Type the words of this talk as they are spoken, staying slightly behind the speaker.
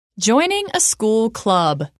Joining a school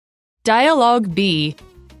club. Dialogue B.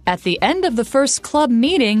 At the end of the first club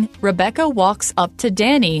meeting, Rebecca walks up to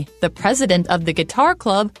Danny, the president of the guitar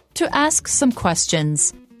club, to ask some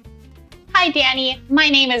questions. Hi, Danny. My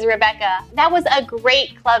name is Rebecca. That was a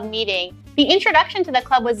great club meeting. The introduction to the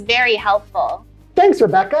club was very helpful. Thanks,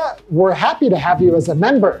 Rebecca. We're happy to have you as a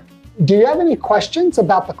member. Do you have any questions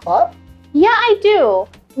about the club? Yeah, I do.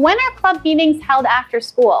 When are club meetings held after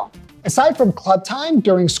school? Aside from club time,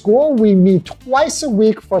 during school, we meet twice a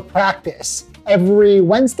week for practice, every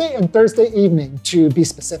Wednesday and Thursday evening, to be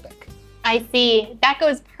specific. I see. That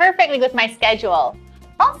goes perfectly with my schedule.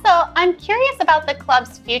 Also, I'm curious about the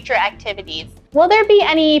club's future activities. Will there be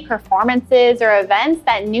any performances or events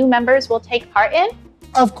that new members will take part in?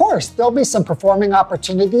 Of course, there'll be some performing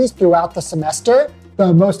opportunities throughout the semester.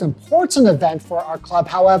 The most important event for our club,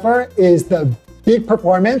 however, is the big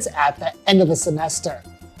performance at the end of the semester.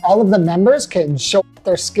 All of the members can show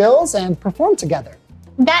their skills and perform together.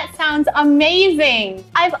 That sounds amazing!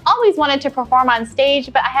 I've always wanted to perform on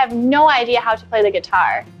stage, but I have no idea how to play the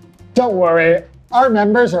guitar. Don't worry. Our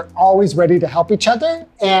members are always ready to help each other,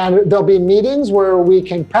 and there'll be meetings where we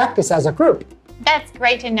can practice as a group. That's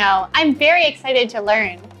great to know. I'm very excited to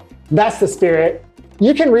learn. That's the spirit.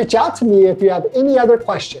 You can reach out to me if you have any other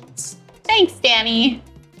questions. Thanks, Danny.